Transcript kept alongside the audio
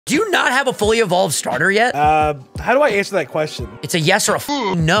Do you not have a fully evolved starter yet? How do I answer that question? It's a yes or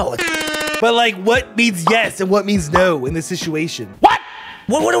a no. But like, what means yes and what means no in this situation? What?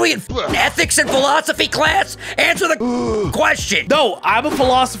 What are we in ethics and philosophy class? Answer the question. No, I'm a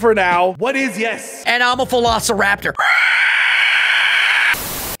philosopher now. What is yes? And I'm a velociraptor.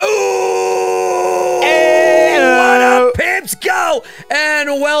 What up, pimps? Go! And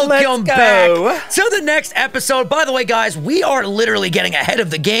welcome back to the next episode. By the way, guys, we are literally getting ahead of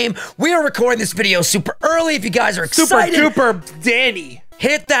the game. We are recording this video super early. If you guys are excited, Super duper Danny.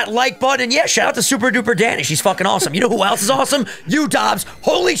 Hit that like button. Yeah, shout out to Super Duper Danny. She's fucking awesome. You know who else is awesome? You, Dobbs.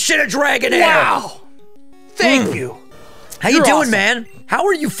 Holy shit, a Dragonair. Wow. Thank you. How you doing, man? How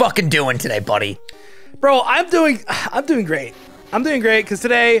are you fucking doing today, buddy? Bro, I'm doing great. I'm doing great because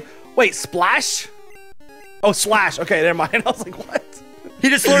today, wait, Splash? Oh, Slash. Okay, never mind. I was like, what? He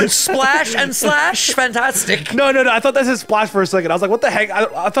just learned Splash and Slash? Fantastic. No. I thought that said Splash for a second. I was like, what the heck?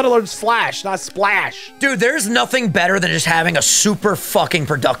 I thought I learned Slash, not Splash. Dude, there's nothing better than just having a super fucking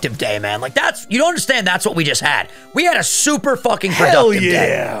productive day, man. Like, you don't understand that's what we just had. We had a super fucking productive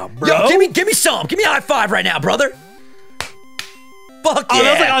day. Bro. Yo, give me some. Give me a high five right now, brother. Fuck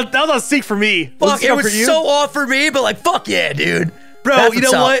yeah. That was on sync for me. Fuck, it was so off for me, but like, fuck yeah, dude. Bro, that's you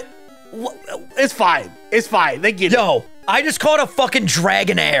know what? It's fine. It's fine. They get it. Yo, I just caught a fucking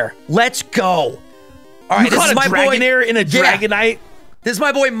Dragonair. Let's go. All right, this is my Dragonair in a Dragonite? This is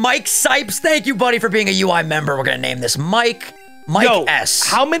my boy Mike Sipes. Thank you, buddy, for being a UI member. We're gonna name this Mike S.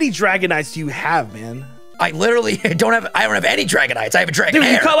 How many Dragonites do you have, man? I literally don't have any Dragonites. I have a Dragonair. Dude,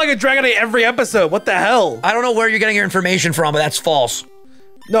 you caught like a Dragonite every episode. What the hell? I don't know where you're getting your information from, but that's false.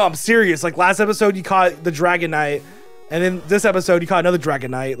 No, I'm serious. Like last episode, you caught the Dragonite, and then this episode, you caught another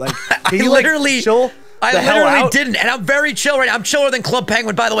Dragonite. Like, can you literally like, chill I literally didn't, and I'm very chill right now. I'm chiller than Club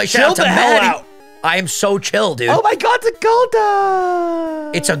Penguin, by the way. Shout out to Melody. I am so chill, dude. Oh my God, it's a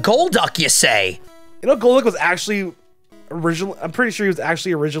Golduck. It's a Golduck, you say? You know, Golduck was actually originally. I'm pretty sure he was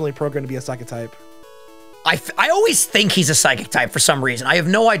actually originally programmed to be a Psychic type. I always think he's a Psychic type for some reason. I have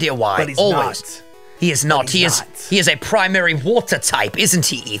no idea why. But he's always. Not. He is not. He is a primary water type, isn't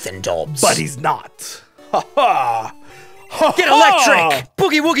he, Ethan Dobbs? But he's not. Ha ha. Get electric!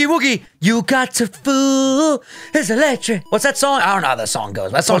 Boogie, woogie, woogie. You got to fool. It's electric. What's that song? I don't know how that song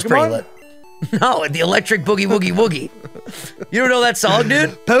goes. That song's pretty lit. No, the electric boogie, woogie, woogie. You don't know that song,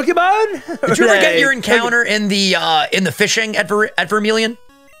 dude? Pokemon? Did you ever get your encounter in the fishing at Vermilion?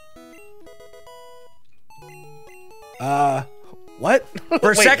 What?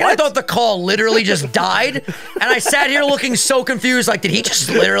 For a second, I thought the call literally just died, and I sat here looking so confused. Like, did he just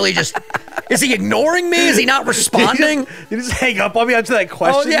literally just... Is he ignoring me? Is he not responding? You just hang up on me after that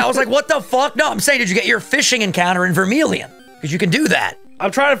question? Oh, yeah. I was like, what the fuck? No, I'm saying, did you get your fishing encounter in Vermilion? Because you can do that.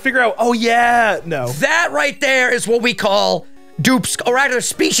 I'm trying to figure out... Oh, yeah. No. That right there is what we call dupes, or rather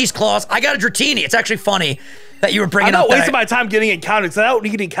species clause. I got a Dratini. It's actually funny that you were bringing up. I'm not wasting my time getting encounters, because I don't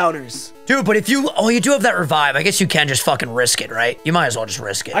need encounters. Dude, but if you... Oh, you do have that revive. I guess you can just fucking risk it, right? You might as well just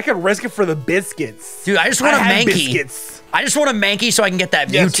risk it. I can risk it for the biscuits. Dude, I just want a Mankey. Biscuits. I just want a Mankey so I can get that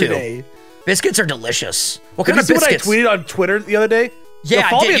Mewtwo. Biscuits are delicious. What kind of biscuits? What I tweeted on Twitter the other day? Yeah,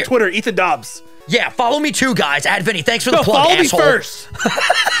 follow me on Twitter, Ethan Dobbs. Yeah, follow me too, guys. Vinny. Thanks for the plug, follow asshole. me first.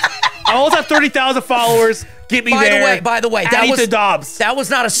 I almost have 30,000 followers. Get me there. By the way, that was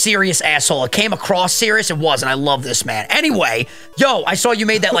not a serious asshole. It came across serious. It wasn't. I love this man. Anyway, yo, I saw you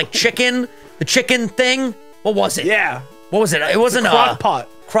made that like chicken, the chicken thing. What was it? Yeah. What was it? It wasn't a crock pot.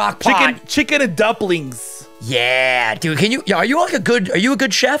 Crock pot. Chicken and dumplings. Yeah, dude. Can you? Are you like a good? Are you a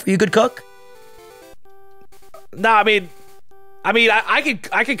good chef? Are you a good cook? Nah, I mean, I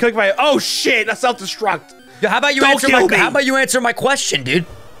can cook my. Oh shit! A self-destruct. Yeah, how about you answer my question, dude?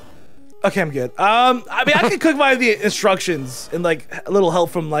 Okay, I'm good. I mean, I can cook by the instructions and like a little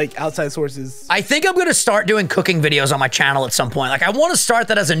help from like outside sources. I think I'm gonna start doing cooking videos on my channel at some point. Like, I want to start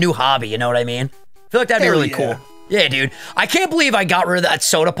that as a new hobby. You know what I mean? I feel like that'd be really cool. Yeah, dude. I can't believe I got rid of that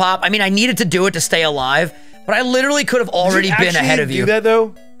soda pop. I mean, I needed to do it to stay alive, but I literally could have already been ahead of you. Did you do that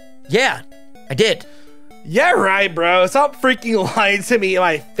though? Yeah, I did. Yeah, right, bro. Stop freaking lying to me in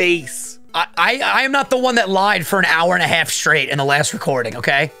my face. I am not the one that lied for an hour and a half straight in the last recording,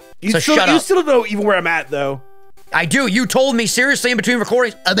 okay? You still don't know even where I'm at, though. I do. You told me seriously in between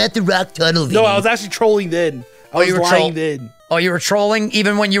recordings, I'm at the rock tunnel. No, I was actually trolling then. I was lying then. Oh, you were trolling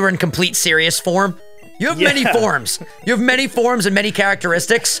even when you were in complete serious form? You have many forms. You have many forms and many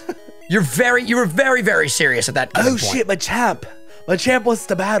characteristics. You were very, very serious at that point. Oh shit, my champ. My champ wants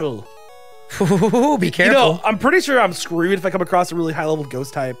to battle. Ooh, be careful. You know, I'm pretty sure I'm screwed if I come across a really high-level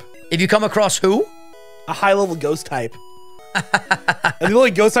ghost type. If you come across who? A high-level ghost type. And the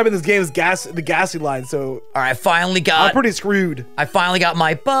only ghost type in this game is the gassy line, so... All right, I'm pretty screwed. I finally got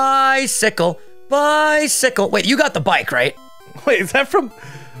my bicycle. Bicycle. Wait, you got the bike, right? Wait, is that from...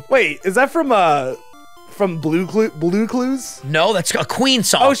 From Blue Clues? No, that's a Queen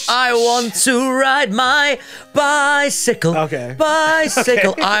song. Oh, I want to ride my bicycle. Okay.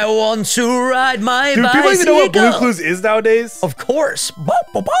 Bicycle. Okay. I want to ride my bicycle. Do people even know what Blue Clues is nowadays? Of course. Bo,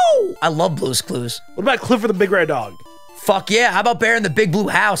 bo, bo. I love Blue's Clues. What about Clifford the Big Red Dog? Fuck yeah. How about Bear in the Big Blue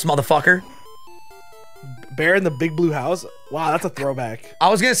House, motherfucker? Bear in the Big Blue House? Wow, that's a throwback. I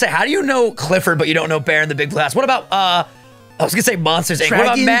was going to say, how do you know Clifford, but you don't know Bear in the Big Blue House? What about, I was gonna say Monsters Inc. What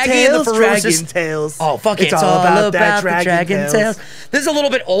about Maggie and the Ferocious? Dragon Tales. Oh, fuck it. It's all about that Dragon Tales. This is a little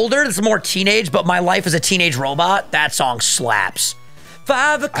bit older. This is more teenage, but My Life as a Teenage Robot, that song slaps.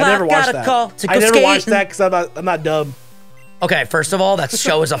 5 o'clock, got a call to go skating. I never watched that because I'm not dumb. Okay, first of all, that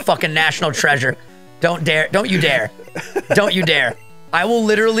show is a fucking national treasure. Don't dare. Don't you dare. Don't you dare. I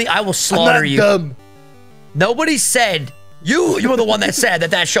will slaughter you. Dumb. Nobody said, you were the one that said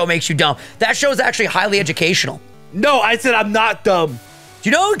that show makes you dumb. That show is actually highly educational. No, I said I'm not dumb. Do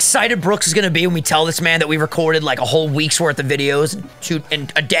you know how excited Brooks is going to be when we tell this man that we recorded like a whole week's worth of videos in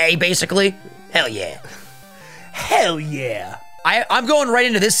a day, basically? Hell yeah. Hell yeah. I'm going right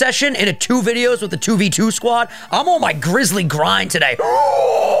into this session into 2 videos with the 2v2 squad. I'm on my grizzly grind today.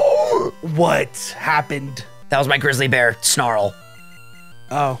 What happened? That was my grizzly bear snarl.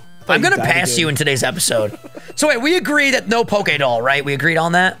 Oh. I'm going to pass you in today's episode. So wait, we agree that no Poké Doll, right? We agreed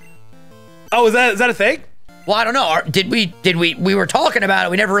on that? Oh, is that a thing? Well, I don't know. We were talking about it.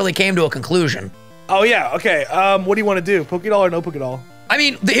 We never really came to a conclusion. Oh, yeah. Okay. What do you want to do? Poké Doll or no Poké Doll? I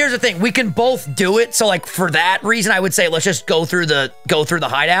mean, here's the thing. We can both do it. So, like, for that reason, I would say let's just go through the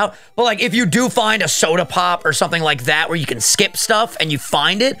hideout. But, like, if you do find a soda pop or something like that where you can skip stuff and you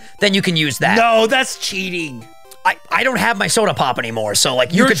find it, then you can use that. No, that's cheating. I don't have my soda pop anymore. So,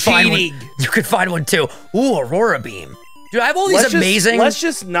 like, you could find one. You could find one, too. Ooh, Aurora Beam. Dude, I have all these amazing... Let's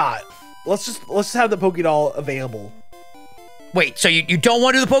just not. Let's just have the Poké Doll available. Wait, so you don't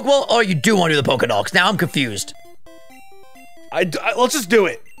want to do the Pokeball, or you do want to do the Poké Doll? Because now I'm confused. Let's just do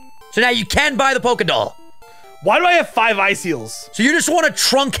it. So now you can buy the Poké Doll. Why do I have 5 Ice-Seals? So you just want to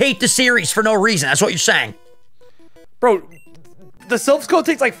truncate the series for no reason. That's what you're saying. Bro, the Silph Code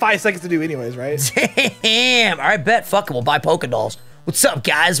takes like 5 seconds to do anyways, right? Damn. All right, bet. Fuck it. We'll buy Poké Dolls. What's up,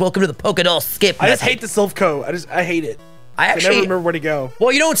 guys? Welcome to the Poké Doll skip. I just hate the Silph Code. I hate it. I never remember where to go.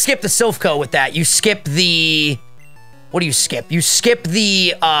 Well, you don't skip the Silphco with that. You skip the... What do you skip? You skip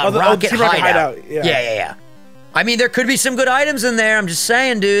the Rocket Hideout. Yeah. I mean, there could be some good items in there. I'm just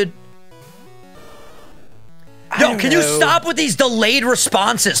saying, dude. Yo, can you stop with these delayed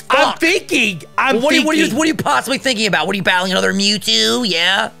responses? Fuck. I'm thinking. What are you possibly thinking about? What are you battling, another Mewtwo?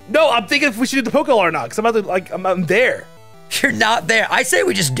 Yeah? No, I'm thinking if we should do the Poké Doll or not. Because I'm about to, like, I'm there. You're not there. I say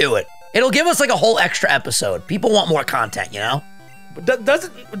we just do it. It'll give us like a whole extra episode. People want more content, you know? But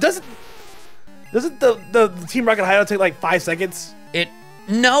doesn't the Team Rocket Hideout take like 5 seconds?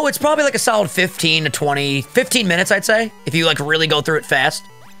 No, it's probably like a solid 15 minutes, I'd say, if you like really go through it fast.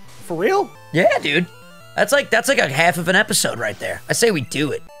 For real? Yeah, dude. That's like a half of an episode right there. I say we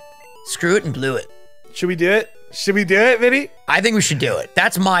do it. Screw it and blew it. Should we do it? Should we do it, Vinny? I think we should do it.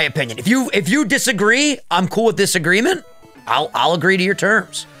 That's my opinion. If you disagree, I'm cool with disagreement. I'll agree to your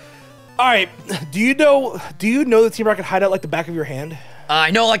terms. All right. Do you know the Team Rocket Hideout like the back of your hand? I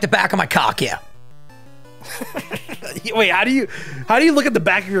know like the back of my cock, yeah. Wait, how do you look at the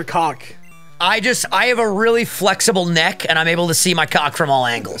back of your cock? I have a really flexible neck and I'm able to see my cock from all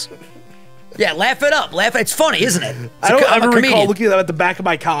angles. Yeah, laugh it up. It's funny, isn't it? I don't ever recall looking at the back of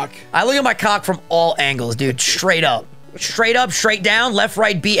my cock. I look at my cock from all angles, dude. Straight up. Straight up, straight down, left,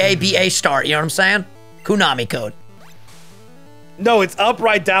 right, B-A, start. You know what I'm saying? Konami code. No, it's up,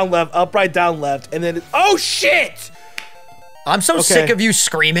 right, down, left, and then oh shit! I'm so sick of you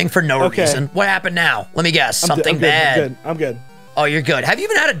screaming for no reason. What happened now? Let me guess. Something bad. I'm good. Oh, you're good. Have you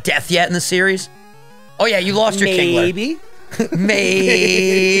even had a death yet in the series? Oh yeah, you lost your Kingler. Maybe.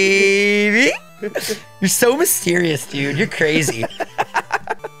 Maybe. You're so mysterious, dude. You're crazy.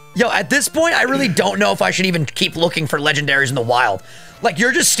 Yo, at this point, I really don't know if I should even keep looking for legendaries in the wild. Like,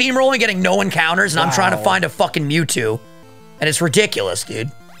 you're just steamrolling, getting no encounters, and I'm trying to find a fucking Mewtwo. And it's ridiculous,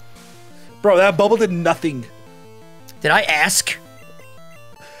 dude. Bro, that bubble did nothing. Did I ask?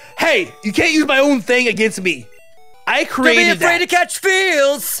 Hey, you can't use my own thing against me. I created that. Don't be afraid to catch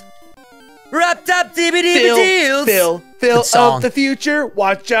feels. Wrapped up deals. Phil of the future,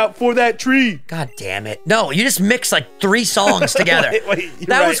 watch out for that tree. God damn it. No, you just mixed like 3 songs together. wait,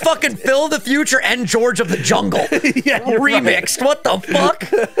 that was fucking Phil of the Future and George of the Jungle. Yeah, remixed. Right. What the fuck?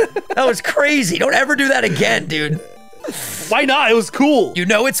 That was crazy. Don't ever do that again, dude. Why not? It was cool. You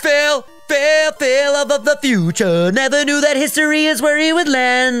know it's Phil of the future. Never knew that history is where he would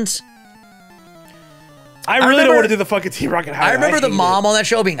land. I really don't want to do the fucking Team Rocket Hideout. I remember the mom on that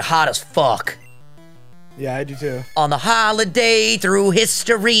show being hot as fuck. Yeah, I do too. On the holiday through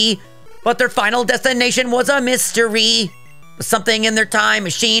history, but their final destination was a mystery. Something in their time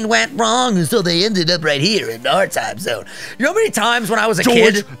machine went wrong, and so they ended up right here in our time zone. You know how many times when I was a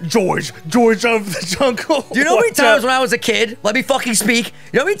kid? George of the Jungle. Do you know how many times when I was a kid? Let me fucking speak.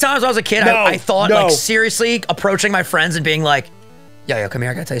 You know how many times when I was a kid, I thought, like, seriously approaching my friends and being like, yo, come here,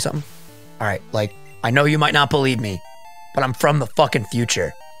 I gotta tell you something. All right, like, I know you might not believe me, but I'm from the fucking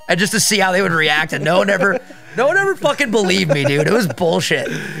future. And just to see how they would react, and no one ever fucking believed me, dude. It was bullshit.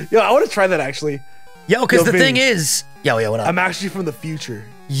 Yo, I want to try that actually. Yo, because the thing is, yo, what up? I'm actually from the future.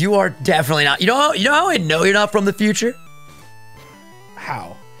 You are definitely not. You know how I know you're not from the future?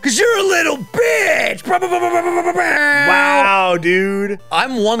 How? Because you're a little bitch. Wow, dude.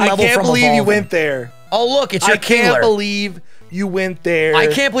 I'm one level from I can't believe evolving. you went there. Oh, look, it's your Kingler. I can't believe you went there. I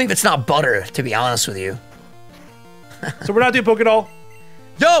can't believe it's not butter, to be honest with you. So we're not doing Pokédoll?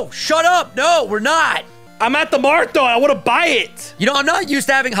 Yo, shut up. No, we're not. I'm at the mart, though. I want to buy it. You know, I'm not used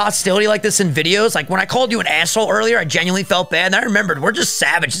to having hostility like this in videos. Like, when I called you an asshole earlier, I genuinely felt bad. And I remembered, we're just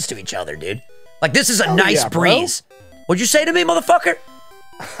savages to each other, dude. Like, this is a nice breeze. What'd you say to me, motherfucker?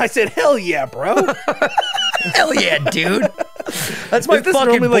 I said, hell yeah, bro. Hell yeah, dude. That's my Is this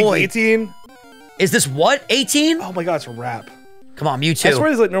fucking normally boy. like 18? Is this what? 18? Oh my god, it's a wrap. Come on, Mewtwo. I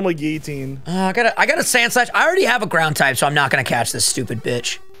swear it's like normally 18. I got a sand slash. I already have a ground type, so I'm not gonna catch this stupid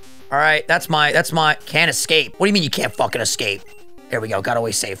bitch. All right, that's my can't escape. What do you mean you can't fucking escape? There we go, got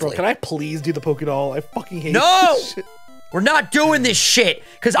away safely. Bro, can I please do the Pokédoll? I fucking hate this shit. We're not doing this shit.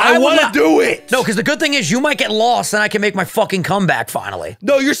 Because I want to do it. No, because the good thing is you might get lost, and I can make my fucking comeback finally.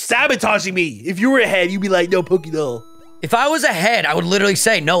 No, you're sabotaging me. If you were ahead, you'd be like, no, Pokédoll. If I was ahead, I would literally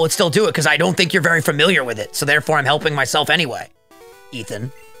say, no, let's still do it, because I don't think you're very familiar with it. So therefore, I'm helping myself anyway.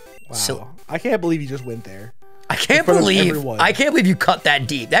 Ethan. Wow. So, I can't believe you just went there. I can't believe you cut that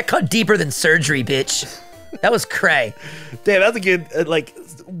deep. That cut deeper than surgery, bitch. That was cray. Damn, that's a good, like,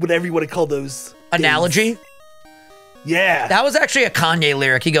 whatever you want to call those analogy. Things. Yeah. That was actually a Kanye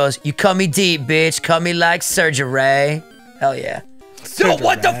lyric. He goes, you cut me deep, bitch. Cut me like surgery. Hell yeah. Dude,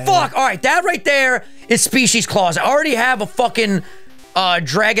 what the fuck? All right, that right there is Species Clause. I already have a fucking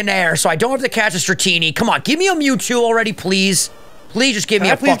Dragonair, so I don't have to catch a Stratini. Come on, give me a Mewtwo already, please. Please just give me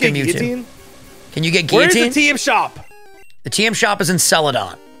a fucking Mewtwo. Guillotine? Can you get Guillotine? Where's the TM shop? The TM shop is in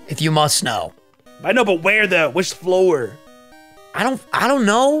Celadon, if you must know. I know, but where though? Which floor? I don't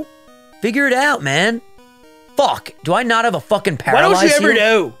know. Figure it out, man. Fuck. Do I not have a fucking paralyze? Why don't you ever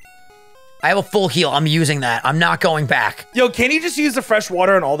know? I have a full heal. I'm using that. I'm not going back. Yo, can you just use the fresh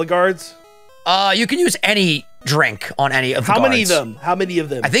water on all the guards? You can use any drink on any of the guards. How many of them? How many of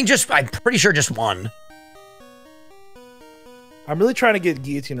them? I'm pretty sure just one. I'm really trying to get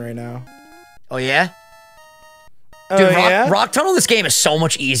Guillotine right now. Oh, yeah? Dude, Rock Tunnel in this game is so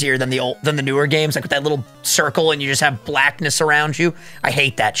much easier than the newer games, like with that little circle and you just have blackness around you. I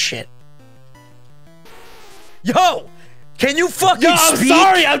hate that shit. Yo! Can you fucking I'm speak?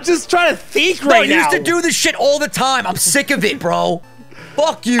 sorry, I'm just trying to think right now. I used to do this shit all the time. I'm sick of it, bro.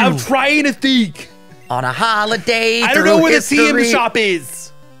 Fuck you. I'm trying to think. On a holiday I don't know where the TM shop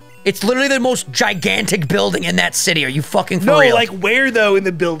is. It's literally the most gigantic building in that city. Are you fucking for real? No, like where though in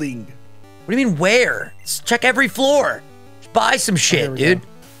the building? What do you mean where? Just check every floor. Just buy some shit, dude.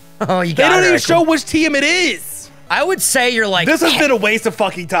 Oh, you got it. They don't even show which TM it is. I would say you're like... This has been a waste of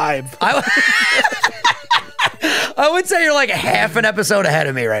fucking time. I would say you're like half an episode ahead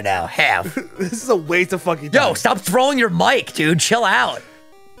of me right now. Half. This is a waste of fucking time. Yo, stop throwing your mic, dude. Chill out.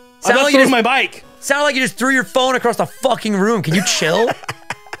 I'm not throwing my mic. Sound like you just threw your phone across the fucking room. Can you chill?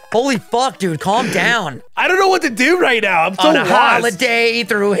 Holy fuck, dude. Calm down. I don't know what to do right now. I'm so lost. On a lost. holiday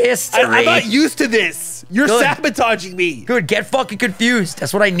through history. I'm not used to this. You're sabotaging me. Good. Get fucking confused.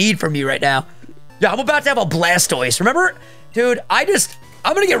 That's what I need from you right now. Yeah, I'm about to have a Blastoise. Remember? Dude, I'm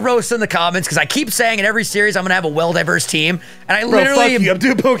gonna get roasted in the comments because I keep saying in every series I'm gonna have a well-diverse team, and I literally... fuck you. I'm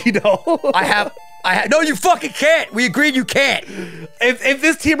doing Pokédoll. I have... No, you fucking can't. We agreed you can't. If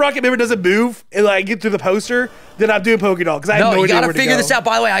this Team Rocket member doesn't move and like get through the poster, then I'm doing Pokédoll because I have no idea where to go. You gotta figure this out.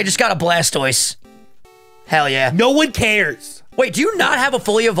 By the way, I just got a Blastoise. Hell yeah. No one cares. Wait, do you not have a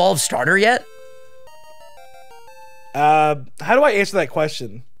fully evolved starter yet? How do I answer that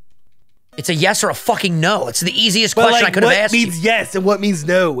question? It's a yes or a fucking no. It's the easiest question I could have asked you. What means yes and what means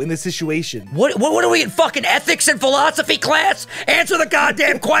no in this situation? What are we in fucking ethics and philosophy class? Answer the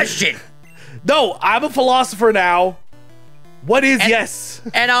goddamn question. No, I'm a philosopher now. What is yes?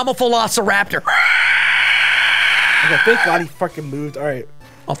 And I'm a velociraptor. Okay, thank God he fucking moved. All right.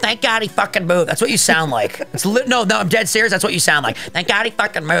 Oh, thank God he fucking moved. That's what you sound like. It's no, I'm dead serious. That's what you sound like. Thank God he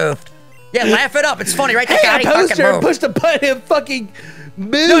fucking moved. Yeah, laugh it up. It's funny, right? Thank God he fucking moved. Push the button and fucking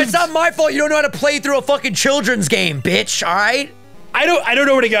moved. No, it's not my fault. You don't know how to play through a fucking children's game, bitch. All right? I don't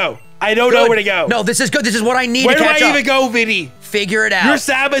know where to go. I don't know where to go. No, this is good. This is what I need to catch up. Where do I even go, Vinny? Figure it out. You're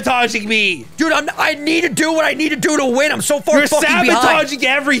sabotaging me. Dude, I need to do what I need to do to win. I'm so far fucking behind. You're sabotaging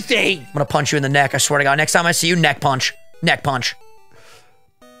everything. I'm gonna punch you in the neck. I swear to God. Next time I see you, neck punch. Neck punch.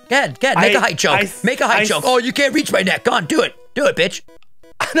 Go ahead. Make a height joke. Make a height joke. Oh, you can't reach my neck. Go on, do it. Do it, bitch.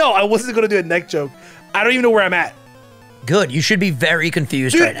 No, I wasn't gonna do a neck joke. I don't even know where I'm at. Good. You should be very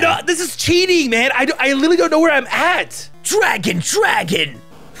confused right now. No, this is cheating, man. I literally don't know where I'm at. Dragon.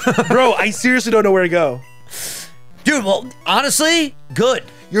 Bro, I seriously don't know where to go. Dude, well, honestly, good.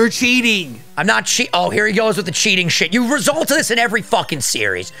 You're cheating. I'm not cheating. Oh, here he goes with the cheating shit. You result to this in every fucking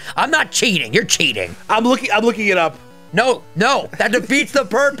series. I'm not cheating. You're cheating. I'm looking it up. No. That defeats the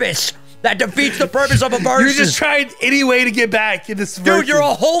purpose. That defeats the purpose of a versus. You're just trying any way to get back in this versus. Dude, you're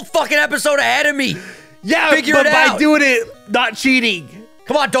a whole fucking episode ahead of me. Yeah, Figure but it out. by doing it, not cheating.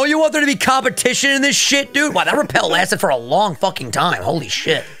 Come on, don't you want there to be competition in this shit, dude? Wow, that rappel lasted for a long fucking time. Holy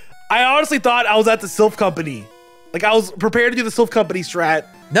shit. I honestly thought I was at the Sylph Company. Like, I was prepared to do the Sylph Company strat.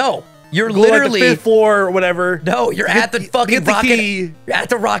 No, you're go literally... like the 5th floor or whatever. No, you're at the fucking rocket... You're at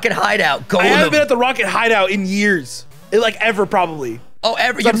the rocket hideout. I haven't been at the rocket hideout in years. Like, ever, probably. Oh,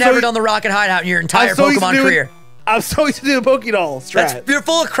 ever? You've never done the rocket hideout in your entire Pokemon career. I'm so used to doing Pokédoll strat. You're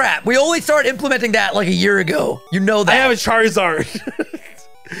full of crap. We only started implementing that like a year ago. You know that. I have a Charizard.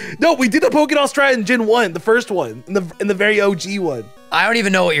 No, we did the Pokédoll strat in Gen 1, the first one, in the very OG one. I don't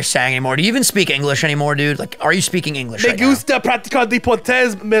even know what you're saying anymore. Do you even speak English anymore, dude? Like, are you speaking English right now? Me gusta practicar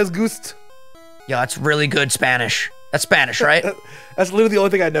deportes, me gusta. Yeah, that's really good Spanish. That's Spanish, right? That's literally the only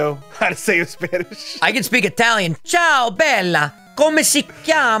thing I know how to say in Spanish. I can speak Italian. Ciao, bella. Come si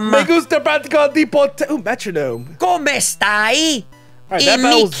chiama? Me gusta practicar deportes. Ooh, metronome. Come stai? Right, that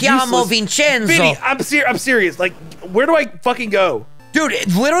mi chiamo Vincenzo. Vinny, I'm serious. Like, where do I fucking go? Dude,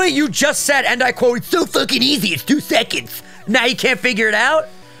 literally, you just said, and I quote, it's so fucking easy. It's 2 seconds. Now you can't figure it out?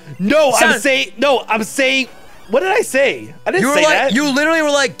 No, I'm saying, what did I say? I didn't say that. You literally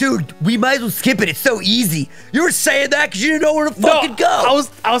were like, dude, we might as well skip it. It's so easy. You were saying that because you didn't know where to fucking go.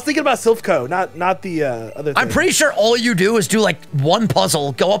 I was thinking about Silphco, not the other thing. I'm pretty sure all you do is do like one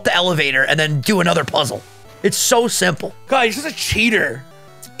puzzle, go up the elevator, and then do another puzzle. It's so simple. God, you're such a cheater.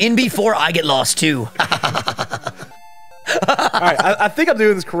 In before I get lost too. All right, I think I'm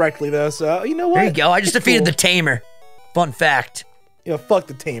doing this correctly though. So you know what? There you go. I just defeated the Tamer. Fun fact. You know, fuck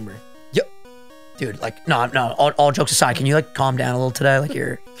the Tamer. Yep. Dude, like, no. All jokes aside, can you like calm down a little today? Like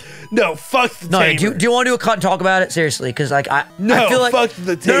you're. No, fuck the Tamer. Do you want to do a cut and talk about it seriously? Because like I feel like fuck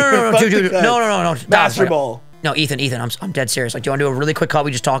the Tamer. No, dude, no. Master Ball. No, Ethan, I'm dead serious. Like, do you want to do a really quick cut?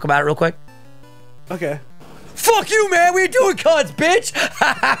 We just talk about it real quick. Okay. Fuck you, man. We ain't doing cuts, bitch.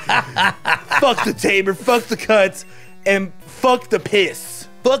 Fuck the Tamer. Fuck the cuts. And fuck the piss.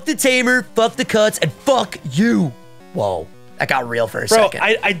 Fuck the Tamer, fuck the cuts, and fuck you. Whoa, that got real for a second.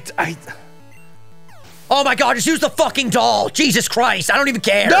 Oh my God, just use the fucking doll. Jesus Christ, I don't even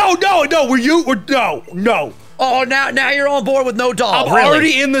care. No. No. Oh, now you're on board with no doll. I'm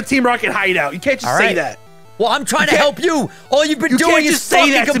already in the Team Rocket hideout. You can't just say that. Well, I'm trying to help you. All you've been doing is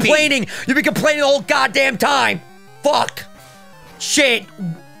fucking complaining. You've been complaining the whole goddamn time. Fuck. Shit.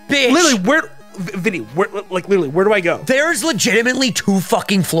 Bitch. Literally, Vinny, where do I go? There's legitimately 2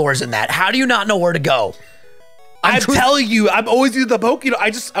 fucking floors in that. How do you not know where to go? I'm telling you, I'm always using the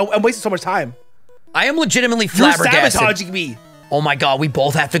Pokemon. I'm wasting so much time. I am legitimately flabbergasted. You're sabotaging me. Oh my God, we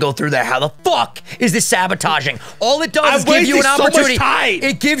both have to go through there. How the fuck is this sabotaging? All it does is give you an opportunity.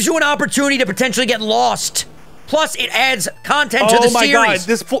 It gives you an opportunity to potentially get lost. Plus, it adds content to the series. Oh my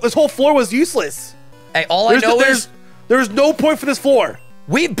God, this whole floor was useless. Hey, all I know is there's no point for this floor.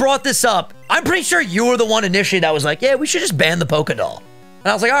 We brought this up. I'm pretty sure you were the one initially that was like, yeah, we should just ban the Pokédoll. And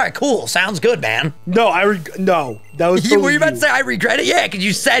I was like, all right, cool. Sounds good, man. No, no. That was totally Were you about to say I regret it? Yeah, because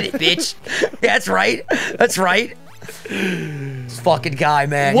you said it, bitch. Yeah, that's right. That's right. This fucking guy,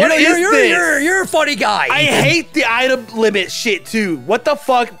 man. What is this? You're a funny guy. I hate the item limit shit, too. What the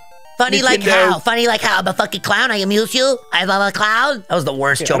fuck? Funny like how? Funny like how? I'm a fucking clown. I amuse you. I'm a clown. That was the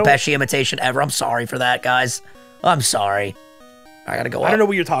worst Joe Pesci imitation ever. I'm sorry for that, guys. I'm sorry. I gotta go up. I don't know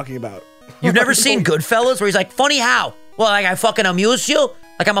what you're talking about. You've never seen Goodfellas where he's like, funny how? Well, like I fucking amuse you?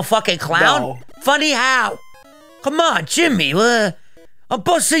 Like I'm a fucking clown? No. Funny how? Come on, Jimmy. I'm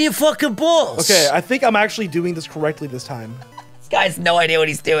busting your fucking balls. Okay, I think I'm actually doing this correctly this time. This guy has no idea what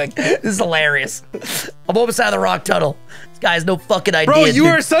he's doing. This is hilarious. I'm almost out of the rock tunnel. This guy has no fucking idea. Bro, you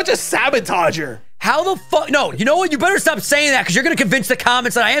are such a sabotager. How the fuck? No, you know what? You better stop saying that because you're going to convince the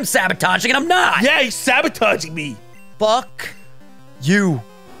comments that I am sabotaging and I'm not. Yeah, he's sabotaging me. Fuck you.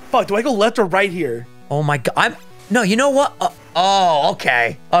 Fuck, do I go left or right here? Oh my God. No, you know what? Oh,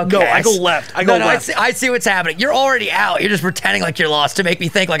 okay. Okay. No, I go left. I go left. I see what's happening. You're already out. You're just pretending like you're lost to make me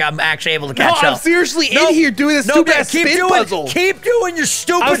think like I'm actually able to catch up. No, I'm seriously in here doing this stupid ass spin puzzle. Keep doing your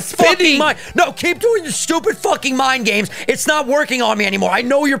stupid fucking mind. No, keep doing your stupid fucking mind games. It's not working on me anymore. I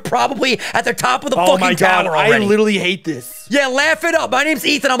know you're probably at the top of the fucking tower already. I literally hate this. Yeah, laugh it up. My name's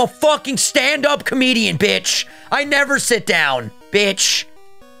Ethan. I'm a fucking stand-up comedian, bitch. I never sit down, bitch.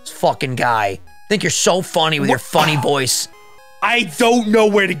 This fucking guy. Think you're so funny with your funny voice. I don't know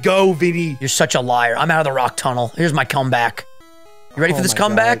where to go, Vinny. You're such a liar. I'm out of the rock tunnel. Here's my comeback. You ready for this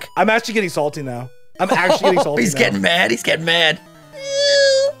comeback? God. I'm actually getting salty now. I'm actually getting salty He's getting mad. He's getting mad.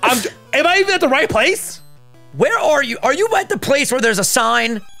 Am I even at the right place? Where are you? Are you at the place where there's a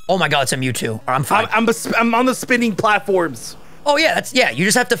sign? Oh my God, it's a Mewtwo. I'm fine. I'm on the spinning platforms. Oh yeah, you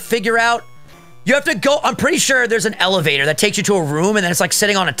just have to figure out. You have to go. I'm pretty sure there's an elevator that takes you to a room and then it's like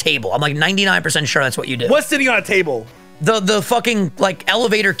sitting on a table. I'm like 99% sure that's what you do. What's sitting on a table? The fucking like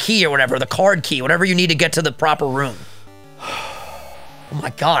elevator key or whatever, the card key, whatever you need to get to the proper room. Oh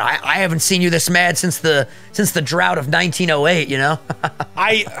my God, I haven't seen you this mad since the drought of 1908. You know.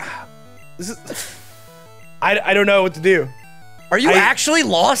 I don't know what to do. Are you actually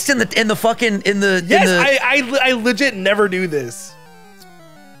lost in the fucking Yes, I legit never do this.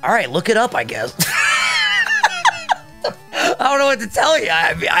 All right, look it up, I guess. I don't know what to tell you.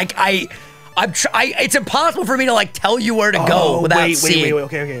 It's impossible for me to like tell you where to go without seeing. Wait.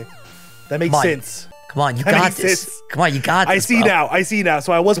 Okay. That makes sense. Come on, you got this. Come on, you got this. I see now.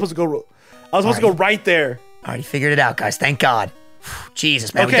 So I was supposed to go. I was supposed to go right there. Already figured it out, guys. Thank God.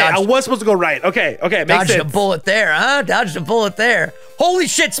 Jesus, man. Okay, I was supposed to go right. Okay. Makes sense. Dodged a bullet there, huh? Dodged a bullet there. Holy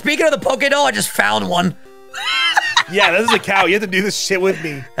shit! Speaking of the Pokédoll, I just found one. Yeah, this is a cow. You have to do this shit with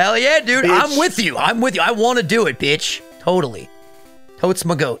me. Hell yeah, dude. Bitch. I'm with you. I want to do it, bitch. Totally. Totes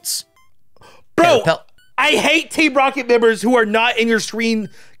my goats. Bro, I hate Team Rocket members who are not in your screen.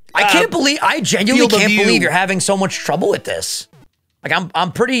 I genuinely can't believe you're having so much trouble with this. Like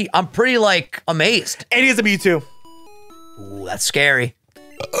I'm pretty like amazed. And he has a Mewtwo. Ooh, that's scary.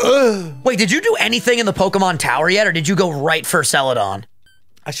 Wait, did you do anything in the Pokemon Tower yet, or did you go right for Celadon?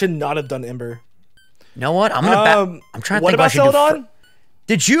 I should not have done Ember. You know what? I'm trying to think what about Celadon?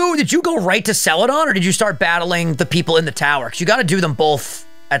 Did you go right to Celadon, or did you start battling the people in the tower? Because you got to do them both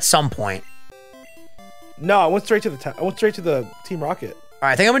at some point. No, I went straight to the Team Rocket. All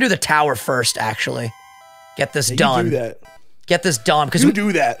right, I think I'm gonna do the tower first. Actually, get this done. You do that. Get this done because you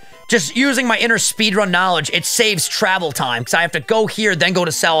do that. Just using my inner speedrun knowledge, it saves travel time because I have to go here, then go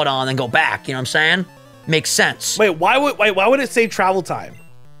to Celadon, then go back. You know what I'm saying? Makes sense. Wait, why would it save travel time?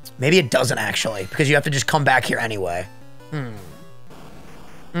 Maybe it doesn't actually, because you have to just come back here anyway.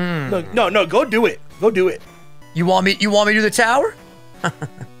 No, go do it. Go do it. You want me to do the tower?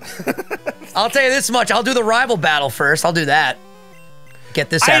 I'll tell you this much. I'll do the rival battle first. I'll do that. Get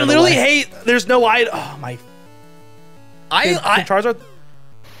this out of the way. I literally hate there's no item. Oh my. Charizard.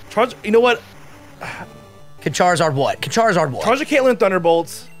 You know what? Can Charizard what? Can Charizard what? Charizard can't learn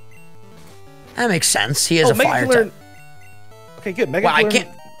Thunderbolts. That makes sense. He has a fire type. Okay, good. Megan. Well, I can't.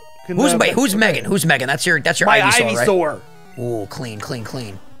 Who's Megan? Who's Megan? That's your Ivysaur, right? Ooh, clean.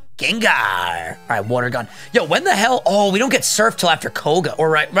 Gengar. All right, water gun. Yo, when the hell? Oh, we don't get Surf till after Koga, or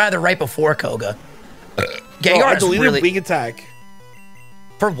rather right before Koga. Gengar is really weak attack.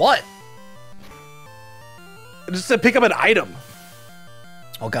 For what? Just to pick up an item.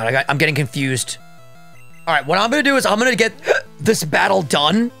 Oh god, I'm getting confused. All right, what I'm gonna do is I'm gonna get this battle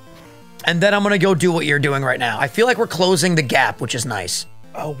done, and then I'm gonna go do what you're doing right now. I feel like we're closing the gap, which is nice.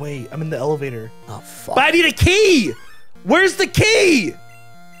 Oh wait, I'm in the elevator. Oh fuck! But I need a key. Where's the key?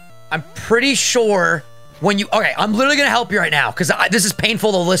 I'm pretty sure when you... Okay, I'm literally going to help you right now because this is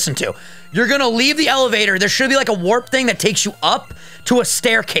painful to listen to. You're going to leave the elevator. There should be like a warp thing that takes you up to a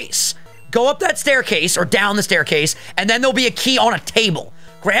staircase. Go up that staircase or down the staircase, and then there'll be a key on a table.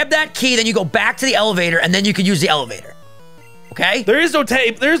 Grab that key, then you go back to the elevator, and then you can use the elevator. Okay? There is no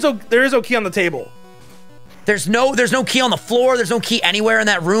key on the table. There's no key on the floor. There's no key anywhere in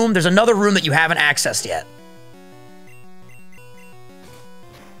that room. There's another room that you haven't accessed yet.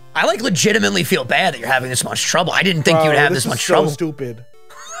 I like legitimately feel bad that you're having this much trouble. I didn't think you would have this much trouble. This is so stupid.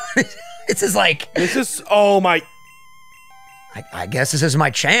 This is like... This is... Oh my... I guess this is my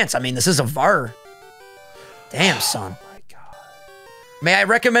chance. I mean, this is a VAR. Damn, son. Oh my god. May I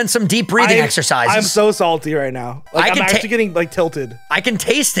recommend some deep breathing exercises? I'm so salty right now. Like, I'm actually getting like tilted. I can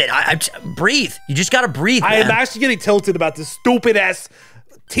taste it. Breathe. You just gotta breathe, man. I am actually getting tilted about this stupid ass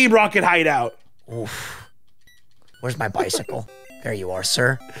Team Rocket hideout. Oof. Where's my bicycle? There you are,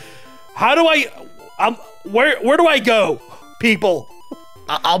 sir. How do I... where do I go, people?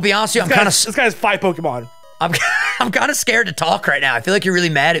 I'll be honest with you, This guy has 5 Pokemon. I'm kind of scared to talk right now. I feel like you're really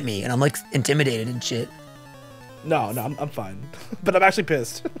mad at me, and I'm like intimidated and shit. No, I'm fine. But I'm actually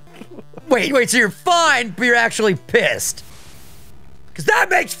pissed. Wait, so you're fine, but you're actually pissed? Because that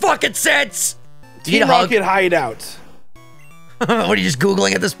makes fucking sense! Team Rocket Hideout. What are you just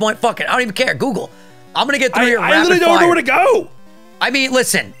Googling at this point? Fuck it, I don't even care. Google. I'm gonna get through your rapid I literally don't know where to go! I mean,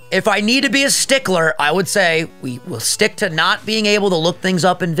 listen, if I need to be a stickler, I would say we will stick to not being able to look things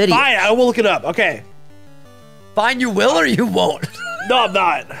up in videos. Fine, I will look it up, okay. Fine, you will or you won't? No, I'm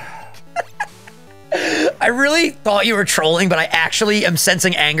not. I really thought you were trolling, but I actually am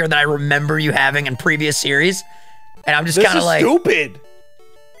sensing anger that I remember you having in previous series. And I'm just kind of like... This is stupid.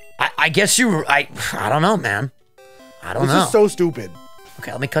 I guess I don't know, man. I don't know. This is so stupid.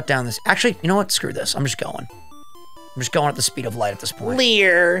 Okay, let me cut down this. Actually, you know what? Screw this. I'm just going. I'm just going at the speed of light at this point.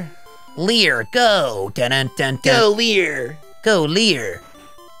 Lear. Lear, go. Dun, dun, dun, dun. Go, Lear. Go, Lear.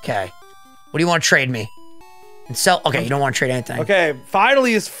 Okay. What do you want to trade me? And sell... Okay, you don't want to trade anything. Okay,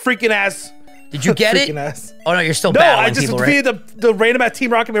 finally this freaking ass... Did you get it? Ass. Oh, no, you're still battling people, right? No, I just defeated the random at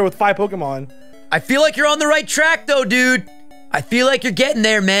Team Rocket Man with 5 Pokemon. I feel like you're on the right track, though, dude. I feel like you're getting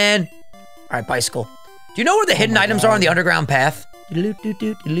there, man. All right, bicycle. Do you know where the hidden items are on the underground path? No.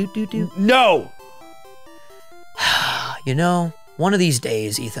 You know, one of these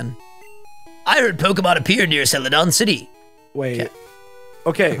days, Ethan. I heard Pokemon appear near Celadon City. Wait.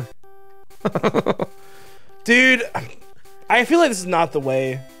 Okay. Dude, I feel like this is not the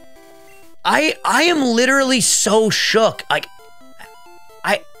way. I am literally so shook. Like,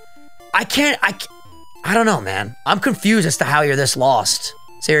 I don't know, man. I'm confused as to how you're this lost.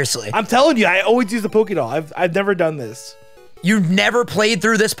 Seriously. I'm telling you, I always use the Pokédoll. I've never done this. You've never played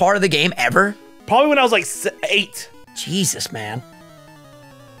through this part of the game ever? Probably when I was like 8. Jesus, man.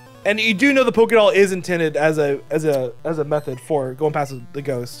 And you do know the Pokédoll is intended as a method for going past the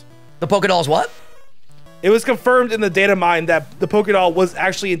ghost. The Pokédoll is what? It was confirmed in the data mine that the Pokédoll was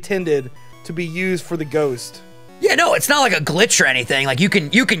actually intended to be used for the ghost. Yeah, no, it's not like a glitch or anything. Like you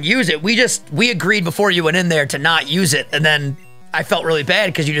can use it. We agreed before you went in there to not use it, and then I felt really bad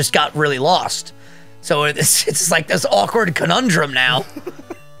because you just got really lost. So it's like this awkward conundrum now.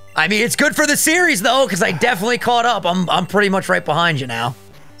 I mean, it's good for the series though, because I definitely caught up. I'm pretty much right behind you now,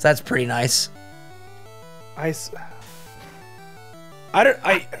 so that's pretty nice. I don't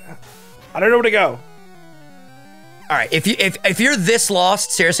know where to go. All right, if you're this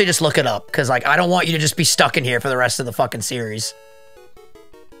lost, seriously, just look it up, because like I don't want you to just be stuck in here for the rest of the fucking series.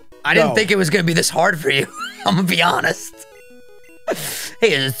 I didn't think it was gonna be this hard for you. I'm gonna be honest.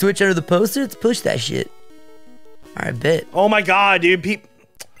 Hey, is it switch under the poster? Let's push that shit. All right, bet. Oh my god, dude. Can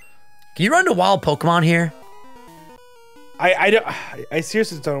you run to wild Pokemon here? I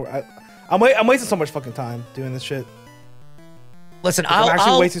seriously don't. I'm wasting so much fucking time doing this shit. Listen, I'm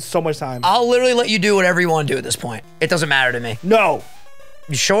actually wasting so much time. I'll literally let you do whatever you want to do at this point. It doesn't matter to me. No.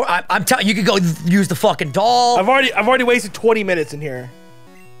 You sure? I'm telling you, could go use the fucking doll. I've already wasted 20 minutes in here.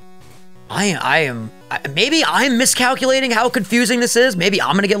 Maybe I'm miscalculating how confusing this is. Maybe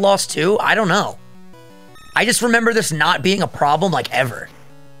I'm gonna get lost too. I don't know. I just remember this not being a problem like ever.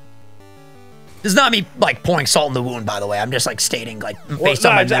 This is not me like pouring salt in the wound, by the way. I'm just like stating like based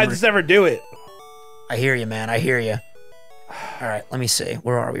on my memory. I just never do it. I hear you, man. I hear you. All right, let me see.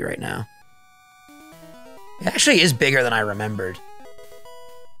 Where are we right now? It actually is bigger than I remembered.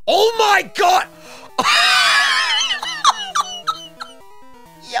 Oh my god!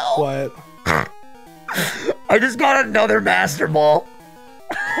 Yo. What? I just got another Master Ball.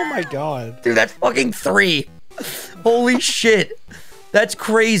 Oh my god. Dude, that's fucking 3. Holy shit. That's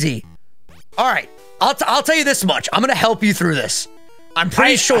crazy. All right, I'll tell you this much. I'm gonna help you through this. I'm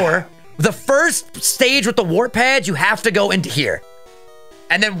pretty sure the first stage with the warp pads, you have to go into here.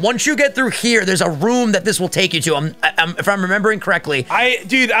 And then once you get through here, there's a room that this will take you to. If I'm remembering correctly.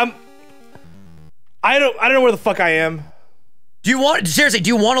 Dude, I don't know where the fuck I am. Seriously, do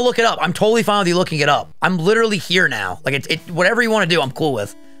you want to look it up? I'm totally fine with you looking it up. I'm literally here now. Like, whatever you want to do, I'm cool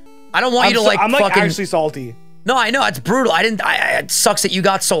with. I don't want you to, like, I'm, like, actually salty. No, I know, it's brutal. It sucks that you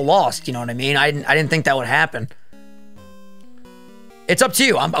got so lost, you know what I mean? I didn't think that would happen. It's up to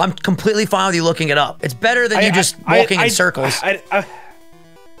you. I'm completely fine with you looking it up. It's better than you just walking in circles.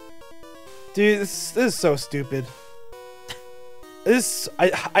 Dude, this is so stupid.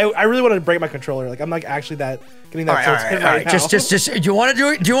 I really want to break my controller. Like, I'm like actually getting that tilted right now. Just do you want to do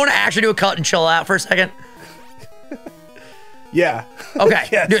it? Do you want to actually do a cut and chill out for a second? Yeah. Okay.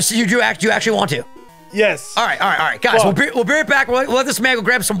 Yes. So you actually want to? Yes. All right, guys. We'll be right back. We'll let this man go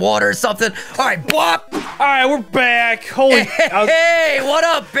grab some water or something. All right, bop. All right, we're back. Holy. Hey, what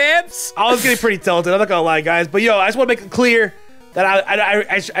up, Bibs? I was getting pretty tilted. I'm not gonna lie, guys. But yo, I just want to make it clear that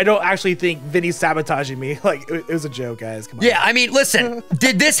I don't actually think Vinny's sabotaging me. Like, it was a joke, guys. Come on. Yeah, I mean, listen,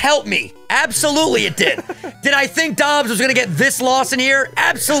 did this help me? Absolutely it did. Did I think Dobbs was gonna get this loss in here?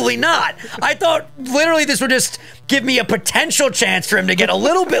 Absolutely not. I thought literally this would just give me a potential chance for him to get a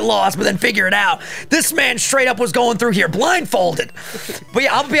little bit lost, but then figure it out. This man straight up was going through here blindfolded. But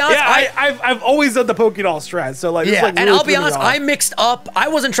yeah, I'll be honest. Yeah, I've always done the Pokédoll strat, so like, yeah, like and I'll be honest, I mixed up. I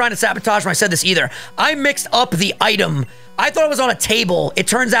wasn't trying to sabotage when I said this either. I mixed up the item. I thought it was on a table. It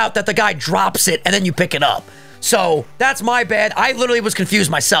turns out that the guy drops it and then you pick it up. So that's my bad. I literally was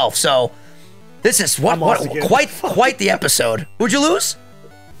confused myself. So this is quite the episode. Would you lose?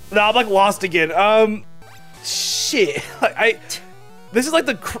 No, I'm like lost again. Shit. This is like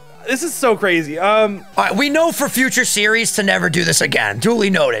this is so crazy. All right, we know for future series to never do this again. Duly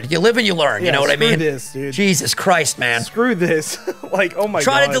noted. You live and you learn. You know what I mean? Screw this, dude. Jesus Christ, man. Screw this. Like, oh my God.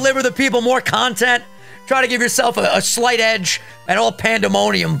 Try to deliver the people more content. Try to give yourself a slight edge, and all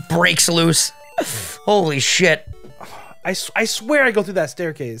pandemonium breaks loose. Holy shit. I swear I go through that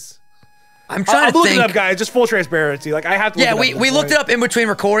staircase. I'm trying to look think. it up, guys. Just full transparency. Like, I have to look it up. Yeah, we looked it up in between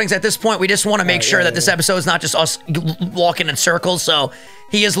recordings. At this point, we just want to make sure that this episode is not just us walking in circles. So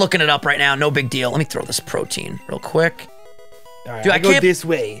he is looking it up right now. No big deal. Let me throw this protein real quick. All right, dude, I go this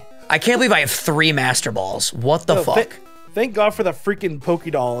way. I can't believe I have 3 Master Balls. What the fuck? Thank God for the freaking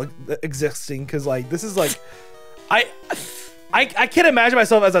Pokédoll existing, because like this is like, I can't imagine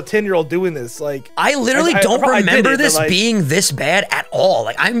myself as a 10-year-old doing this. Like, I literally don't remember this being this bad at all.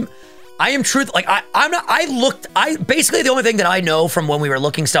 Like I am truth. Like basically the only thing that I know from when we were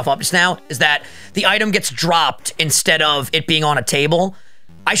looking stuff up just now is that the item gets dropped instead of it being on a table.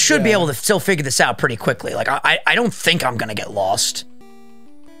 I should be able to still figure this out pretty quickly. Like I don't think I'm gonna get lost.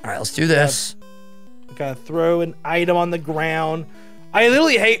 All right, let's do this. Gotta throw an item on the ground. I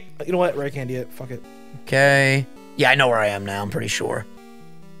literally hate. You know what? Ray candy it. Fuck it. Okay. Yeah, I know where I am now. I'm pretty sure.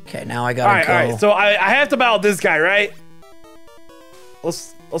 Okay, now I gotta go. All right. So I have to battle this guy, right?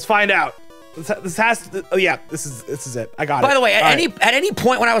 Let's find out. This has to. Oh yeah, this is it. I got it. By the way, at any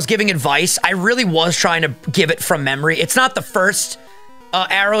point when I was giving advice, I really was trying to give it from memory. It's not the first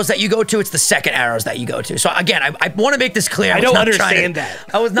arrows that you go to, it's the second arrows that you go to. So again, I want to make this clear. I don't understand that.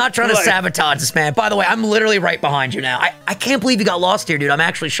 I was not trying to sabotage this, man. By the way, I'm literally right behind you now. I can't believe you got lost here, dude. I'm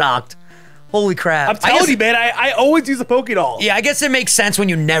actually shocked. Holy crap. I'm telling you, man, I always use a Pokédoll. Yeah, I guess it makes sense when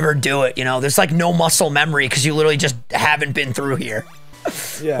you never do it, you know? There's like no muscle memory because you literally just haven't been through here.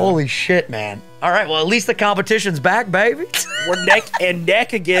 Yeah. Holy shit, man. All right, well, at least the competition's back, baby. We're neck and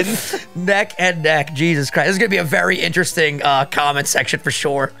neck again. Neck and neck. Jesus Christ. This is going to be a very interesting comment section for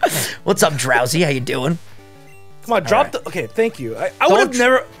sure. What's up, Drowsy? How you doing? Come on, drop the... Okay, thank you. I would have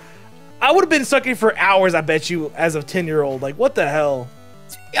never... I would have been sucking for hours, I bet you, as a 10-year-old. Like, what the hell?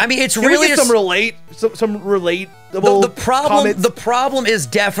 I mean, it's Can really we get some relatable the problem is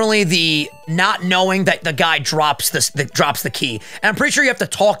definitely the not knowing that the guy drops the key. And I'm pretty sure you have to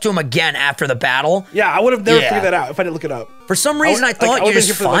talk to him again after the battle. Yeah, I would have never figured that out if I didn't look it up. For some reason, I thought you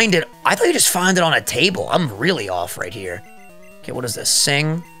just find it. I thought you just find it on a table. I'm really off right here. Okay, what is this? Sing.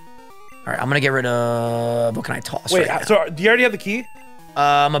 All right, I'm gonna get rid of. What can I toss? Wait, so do you already have the key?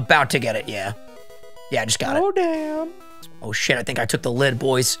 I'm about to get it. Yeah, I just got it. Oh damn. Oh shit, I think I took the lid,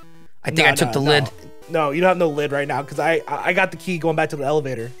 boys. I think I took the lid. No, you don't have no lid right now because I got the key going back to the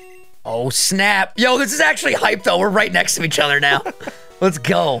elevator. Oh snap. Yo, this is actually hype though. We're right next to each other now. Let's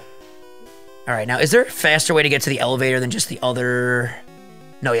go. All right, now is there a faster way to get to the elevator than just the other?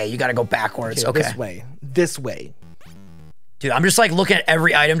 No, yeah, you gotta go backwards. Okay. This way. This way. Dude, I'm just like looking at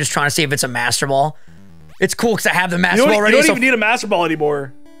every item just trying to see if it's a Master Ball. It's cool because I have the Master Ball already. You don't even need a Master Ball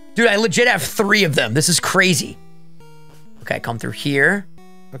anymore. Dude, I legit have 3 of them. This is crazy. Okay, come through here.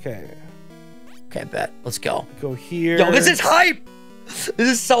 Okay. Okay, bet. Let's go. Go here. Yo, this is hype. This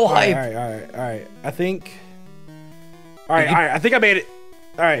is so hype. All right. I think. All right. I think I made it.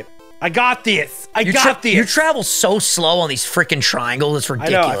 All right. I got this. I got this. You travel so slow on these freaking triangles. It's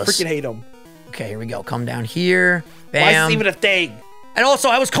ridiculous. I know. I freaking hate them. Okay, here we go. Come down here. Bam. Why is this even a thing? And also,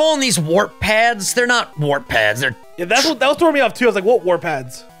 I was calling these warp pads. They're not warp pads. They're. Yeah, that was throwing me off too. I was like, what warp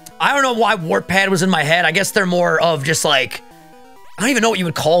pads? I don't know why warp pad was in my head. I guess they're more of just like, I don't even know what you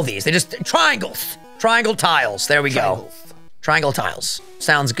would call these. They just, triangles. Triangle tiles. There we go. Triangle tiles.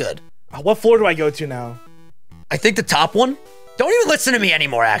 Sounds good. What floor do I go to now? I think the top one. Don't even listen to me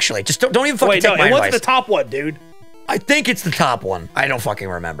anymore, actually. Just don't even fucking take my advice. What's the top one, dude? I think it's the top one. I don't fucking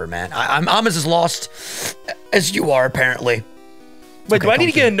remember, man. I'm as lost as you are, apparently. Wait, do I need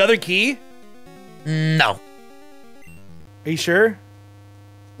to get another key? No. Are you sure?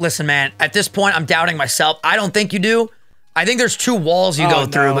 Listen, man, at this point, I'm doubting myself. I don't think you do. I think there's 2 walls you go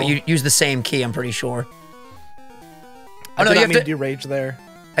through, but you use the same key, I'm pretty sure. Oh, no, you have to do rage there.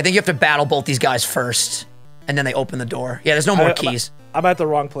 I think you have to battle both these guys first, and then they open the door. Yeah, there's no more keys. I'm at the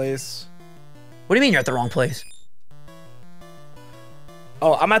wrong place. What do you mean you're at the wrong place?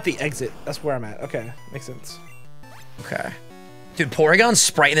 Oh, I'm at the exit. That's where I'm at. Okay, makes sense. Okay. Dude, Porygon's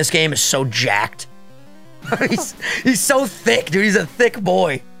sprite in this game is so jacked. he's so thick, dude. He's a thick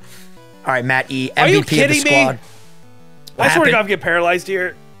boy. All right, Matt E, MVP Are you of the kidding squad. me? I swear to God, I'm getting paralyzed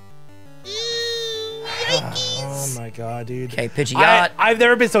here. Oh my God, dude. Okay, Pidgeot. I've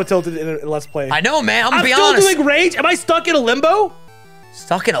never been so tilted in a Let's Play. I know, man. I'm gonna be still honest. doing rage? Am I stuck in a limbo?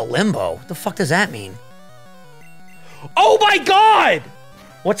 Stuck in a limbo? What the fuck does that mean? Oh my God!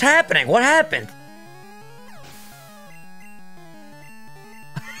 What's happening? What happened?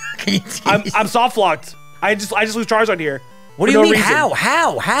 I'm soft locked. I just lose Charizard here. What do you mean? How?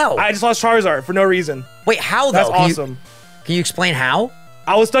 How? I just lost Charizard for no reason. Wait, how though? That's awesome. Can you explain how?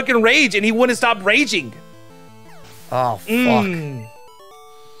 I was stuck in rage and he wouldn't stop raging. Oh fuck.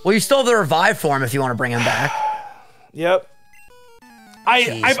 Well, you still have the revive form if you want to bring him back. Yep.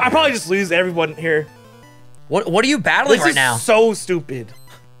 I probably just lose everyone here. What are you battling right now? This is so stupid.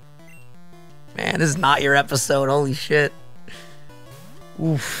 Man, this is not your episode. Holy shit.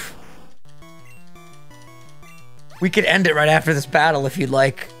 Oof. We could end it right after this battle if you'd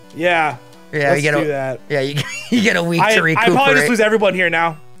like. Yeah. Yeah, let's do that. Yeah, you get a week to recuperate. I probably just lose everyone here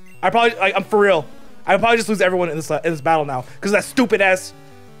now. I'm for real. I probably just lose everyone in this battle now because that stupid ass.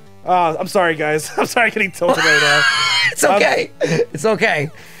 I'm sorry, guys. I'm sorry getting tilted right now. It's okay. It's okay.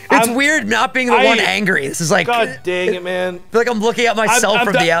 It's weird not being the one angry. This is like, God dang it, man. I feel like I'm looking at myself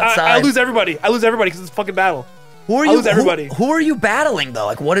from the outside. I lose everybody. I lose everybody because it's a fucking battle. Who are you battling though?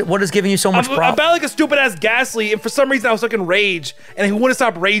 Like what is giving you so much problem? I'm battling a stupid ass Ghastly, and for some reason I was stuck in rage, and he wouldn't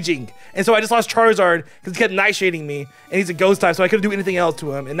stop raging, and so I just lost Charizard because he kept nightshading me, and he's a ghost type, so I couldn't do anything else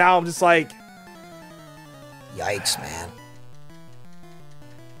to him, and now I'm just like, yikes, man.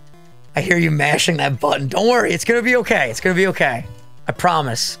 I hear you mashing that button. Don't worry, it's gonna be okay. It's gonna be okay. I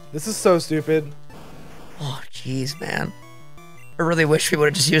promise. This is so stupid. Oh, jeez, man. I really wish we would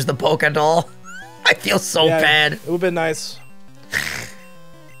have just used the Poké Doll. I feel so bad. It would have been nice.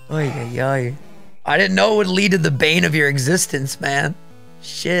 Oy, oy, oy. I didn't know it would lead to the bane of your existence, man.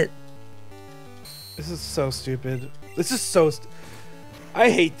 Shit. This is so stupid. This is so I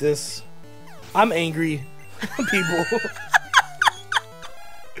hate this. I'm angry. People.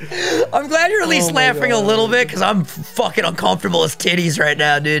 I'm glad you're at least laughing a little bit because I'm fucking uncomfortable as titties right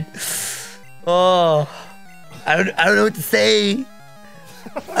now, dude. Oh. I don't know what to say.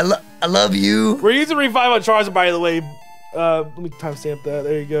 I love you. We're using revive on Charizard, by the way. Let me timestamp that.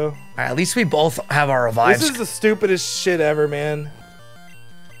 There you go. All right, at least we both have our revives. This is the stupidest shit ever, man.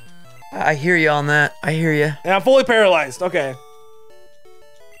 I hear you on that. I hear you. And I'm fully paralyzed. Okay.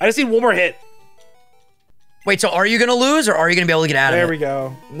 I just need one more hit. Wait, so are you gonna lose, or are you gonna be able to get out of it? There we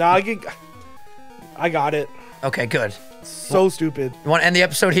go. No, I got it. Okay, good. So stupid. You want to end the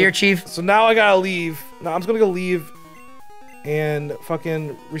episode here, Chief? So now I gotta leave. No, I'm just gonna go leave and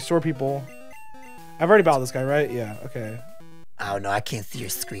fucking restore people. I've already battled this guy, right? Yeah, okay. Oh no, I can't see your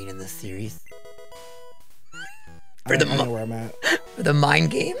screen in this series. I know where I'm at. For the mind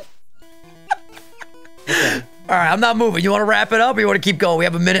game? Okay. All right, I'm not moving. You want to wrap it up, or you want to keep going? We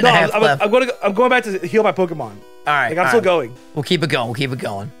have a minute and a half left. I'm going back to heal my Pokemon. All right, like I'm still going. We'll keep it going. We'll keep it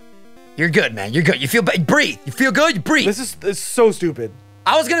going. You're good, man. You're good. You feel breathe. You feel good. You breathe. It's so stupid.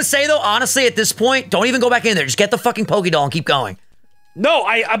 I was gonna say though, honestly, at this point, don't even go back in there. Just get the fucking Pokédoll and keep going. No,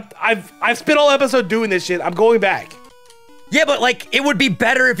 I've spent all episode doing this shit. I'm going back. Yeah, but like it would be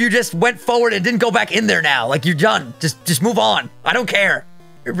better if you just went forward and didn't go back in there now. Like you're done. Just move on. I don't care.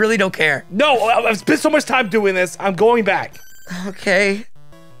 I really don't care. No, I've spent so much time doing this. I'm going back. Okay.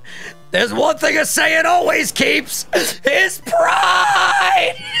 There's one thing a Saiyan always keeps. His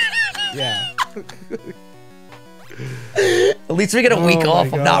pride. Yeah. At least we get a week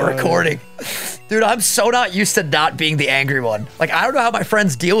off of not recording. Dude, I'm so not used to not being the angry one. Like, I don't know how my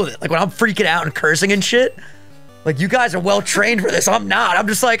friends deal with it. Like, when I'm freaking out and cursing and shit. Like, you guys are well trained for this. I'm not. I'm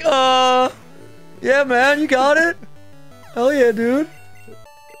just like, yeah, man, you got it. Hell yeah, dude.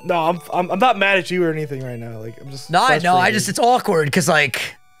 No, I'm not mad at you or anything right now. Like, I'm just. No, I know. It's awkward because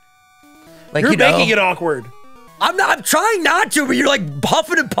like you're making it awkward. I'm trying not to, but you're like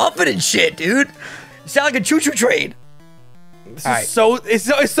puffing and puffing and shit, dude. You sound like a choo-choo train. This is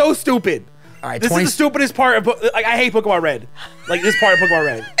it's so stupid. All right, this is the stupidest part of like I hate Pokemon Red. Like this part of Pokemon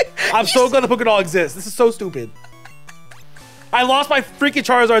Red. I'm so glad the Pokédoll exists. This is so stupid. I lost my freaking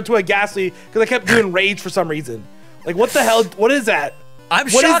Charizard to a Ghastly because I kept doing Rage for some reason. Like, what the hell? What is that? I'm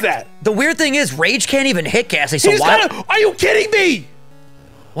What shocked. is that? The weird thing is, Rage can't even hit Ghastly, so He's why? are you kidding me?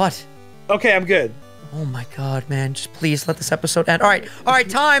 What? Okay, I'm good. Oh my god, man. Just please let this episode end. All right,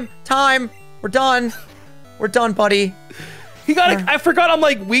 time. We're done. We're done, buddy. He got I forgot I'm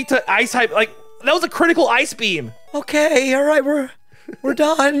like weak to ice type. Like, that was a critical ice beam. Okay, all right, we're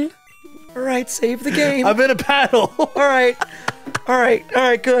done. All right, save the game. I'm in a battle. All right,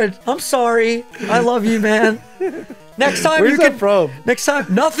 good. I'm sorry. I love you, man. Next time Where's you that can. from? Next time,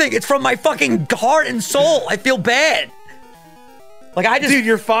 nothing. It's from my fucking heart and soul. I feel bad. Like I just. Dude,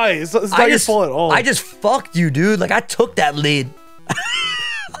 you're fine. It's not your fault at all. I just fucked you, dude. Like I took that lead.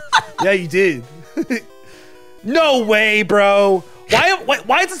 Yeah, you did. No way, bro.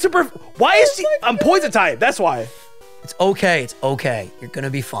 Why is it super? Why is she? I'm poison type. That's why. It's okay. It's okay. You're gonna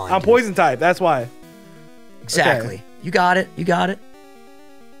be fine. I'm poison type. That's why. Exactly. Okay. You got it. You got it.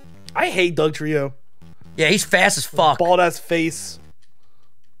 I hate Doug Trio. Yeah, he's fast as fuck. Bald ass face.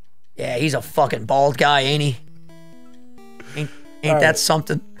 Yeah, he's a fucking bald guy, ain't he? Ain't that right.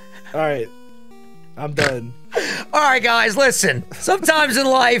 something? All right, I'm done. All right, guys, listen. Sometimes in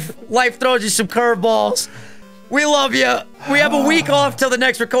life throws you some curveballs. We love you. We have a week off till the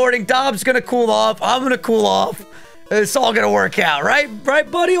next recording. Dom's gonna cool off. I'm gonna cool off. It's all gonna work out, right? Right,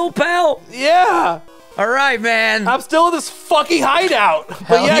 buddy, old pal? Yeah. All right, man. I'm still in this fucking hideout. But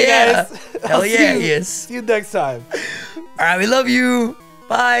Hell yeah. guys. Hell yeah, he is. See you next time. All right, we love you.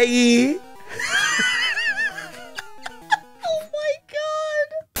 Bye.